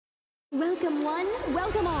Welcome one,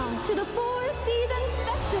 welcome all to the Four Seasons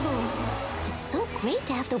Festival. It's so great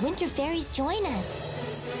to have the winter fairies join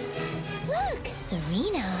us. Look,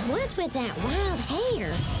 Zarina. What's with that wild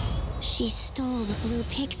hair? She stole the blue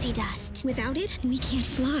pixie dust. Without it, we can't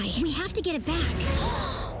fly. We have to get it back.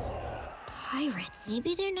 Pirates.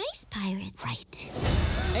 Maybe they're nice pirates. Right.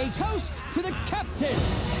 A toast to the captain!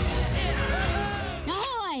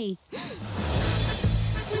 Ahoy!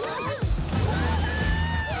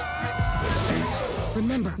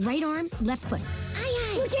 Remember, right arm, left foot. Aye,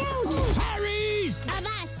 aye. Look out! Fairies!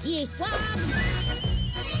 Avast, ye swabs!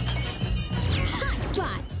 Hot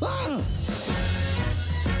spot! Ah!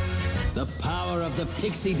 The power of the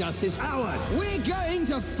pixie dust is ours! We're going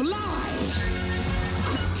to fly!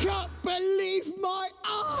 I can't believe my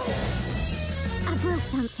eyes! I broke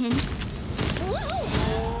something.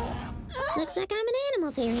 Whoa! Looks like I'm an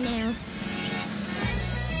animal fairy now.